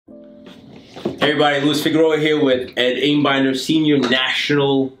Hey everybody, Luis Figueroa here with Ed Ainbinder, Senior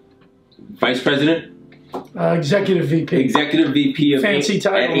National Vice President. Executive VP. Executive VP of Fancy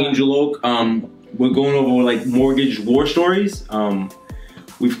title. at Angel Oak. We're going over like mortgage war stories.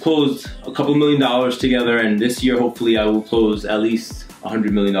 We've closed a couple $1 million together, and this year hopefully I will close at least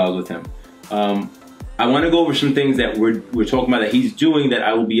 $100 million with him. I want to go over some things that we're talking about that he's doing that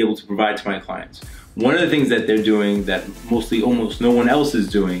I will be able to provide to my clients. One of the things that they're doing that mostly almost no one else is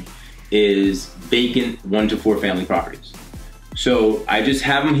doing is vacant 1 to 4 family properties. So I just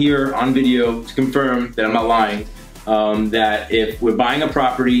have him here on video to confirm that I'm not lying, that if we're buying a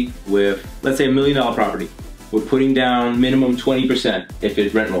property with, let's say $1 million property, we're putting down minimum 20% if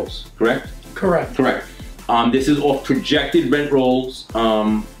it rent rolls, correct? Correct. Correct. This is off projected rent rolls,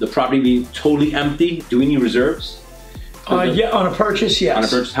 the property being totally empty. Do we need reserves? Yeah, on a purchase, yes. On a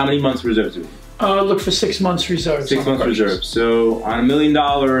purchase, how many months reserves do we need? Look for 6 months reserves. 6 months reserves. So on $1 million,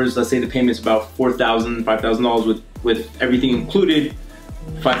 let's say the payment's about $4,000, $5,000 with everything included.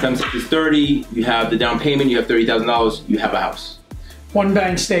 5 times 6 is 30. You have the down payment. You have $30,000. You have a house. One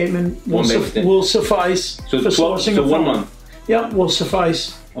bank statement will suffice so for sourcing. So 1 month. Yep, will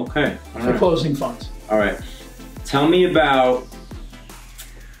suffice. Okay. For closing funds. All right. Tell me about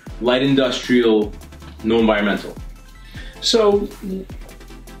light industrial, no environmental. So,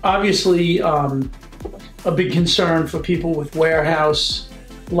 obviously, a big concern for people with warehouse,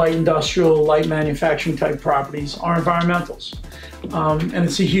 light industrial, light manufacturing type properties are environmentals. And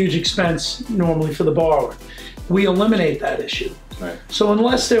it's a huge expense normally for the borrower. We eliminate that issue. Right. So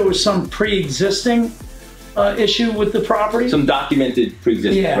unless there was some pre-existing issue with the property. Some documented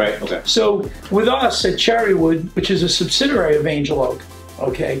pre-existing, yeah. Right? Okay. So with us at Cherrywood, which is a subsidiary of Angel Oak,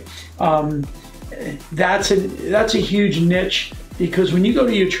 okay, that's a huge niche. Because when you go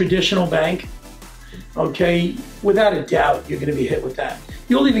to your traditional bank, okay, without a doubt, you're going to be hit with that.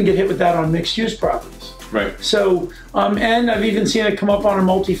 You'll even get hit with that on mixed-use properties. Right. So, and I've even seen it come up on a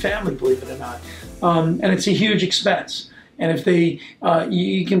multifamily, believe it or not. And it's a huge expense. And if they,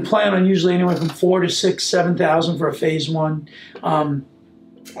 you can plan on usually anywhere from 4 to 6, 7,000 for a phase 1,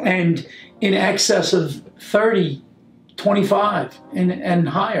 and in excess of 30, 25 and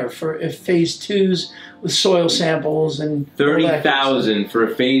higher for if phase 2s with soil samples and 30,000 for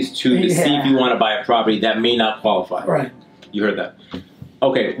a phase 2 to see if you want to buy a property that may not qualify. Right. You heard that.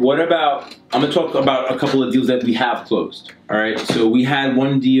 Okay, what about, I'm going to talk about a couple of deals that we have closed. All right, so we had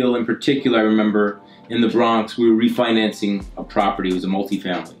one deal in particular, I remember, in the Bronx. We were refinancing a property. It was a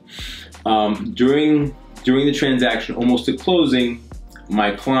multifamily. During the transaction, almost to closing,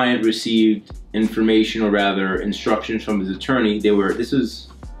 my client received information, or rather instructions from his attorney. This was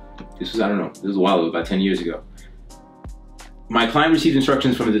I don't know, this was a while ago, about 10 years ago. My client received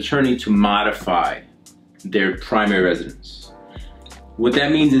instructions from his attorney to modify their primary residence. What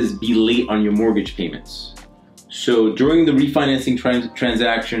that means is be late on your mortgage payments. So during the refinancing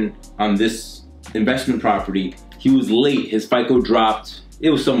transaction on this investment property, he was late. His FICO dropped. It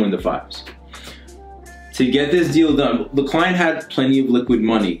was somewhere in the 5s. To get this deal done, the client had plenty of liquid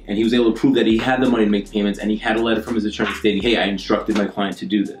money, and he was able to prove that he had the money to make payments, and he had a letter from his attorney stating, hey, I instructed my client to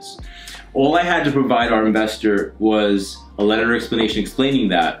do this. All I had to provide our investor was a letter of explanation explaining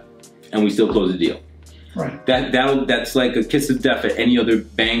that, and we still closed the deal. Right. That's like a kiss of death at any other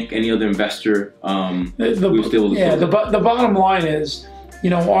bank, any other investor. We were still able to close it. The bottom line is, you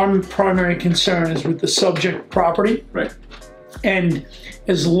know, our primary concern is with the subject property. Right. And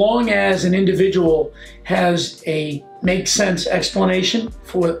as long as an individual has a make sense explanation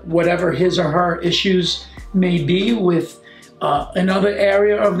for whatever his or her issues may be with another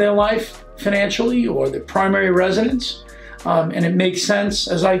area of their life financially or their primary residence, and it makes sense,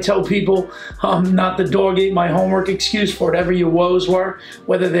 as I tell people, not the dog ate my homework excuse for whatever your woes were,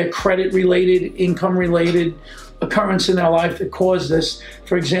 whether they're credit related, income related, occurrence in their life that caused this.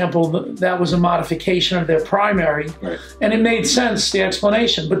 For example, that was a modification of their primary, right. And it made sense, the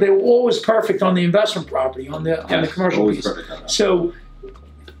explanation, but they were always perfect on the investment property, on the commercial piece. So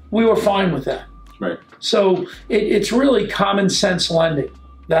we were fine with that. Right. So it's really common sense lending.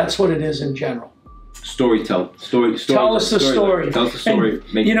 That's what it is in general. Tell us the story. Tell us the story.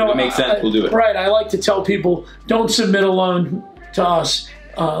 And, you know, it makes sense, we'll do it. Right, I like to tell people, don't submit a loan to us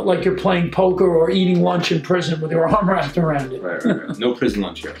like you're playing poker or eating lunch in prison with your arm wrapped around it. Right. No prison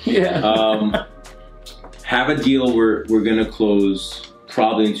lunch here. Yeah. Have a deal we're going to close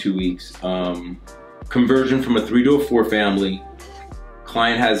probably in 2 weeks. Conversion from a 3 to a 4 family.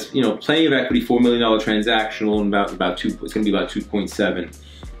 Client has, you know, plenty of equity, $4 million transactional, and it's going to be about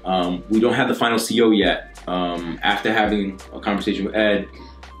 2.7. We don't have the final CO yet. After having a conversation with Ed,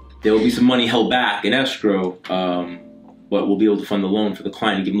 there will be some money held back in escrow. but we'll be able to fund the loan for the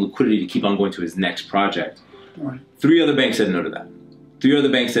client and give him liquidity to keep on going to his next project. Right. 3 other banks said no to that. 3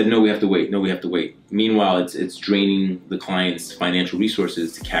 other banks said, no, we have to wait. No, we have to wait. Meanwhile, it's draining the client's financial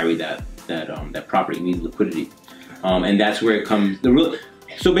resources to carry that property. You need liquidity. And that's where it comes.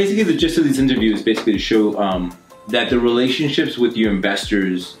 So basically, the gist of these interviews is basically to show that the relationships with your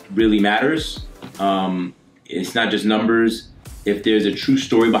investors really matters. It's not just numbers. If there's a true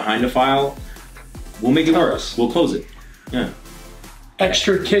story behind a file, we'll make it work. We'll close it. Yeah.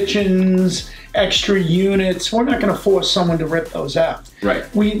 Extra kitchens, extra units. We're not going to force someone to rip those out. Right.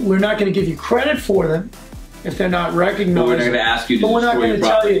 We're not going to give you credit for them if they're not recognized. But we're not going to ask you to But we're not destroy going to your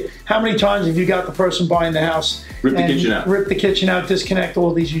tell property. you how many times have you got the person buying the house Rip the kitchen out. Rip the kitchen out, disconnect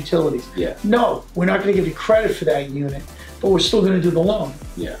all these utilities. Yeah. No, we're not going to give you credit for that unit, but we're still going to do the loan.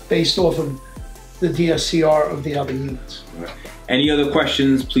 Yeah. Based off of the DSCR of the other units. Right. Any other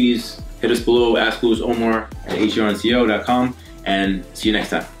questions, please hit us below, ask Omar at hrnco.com, and see you next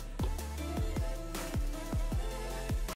time.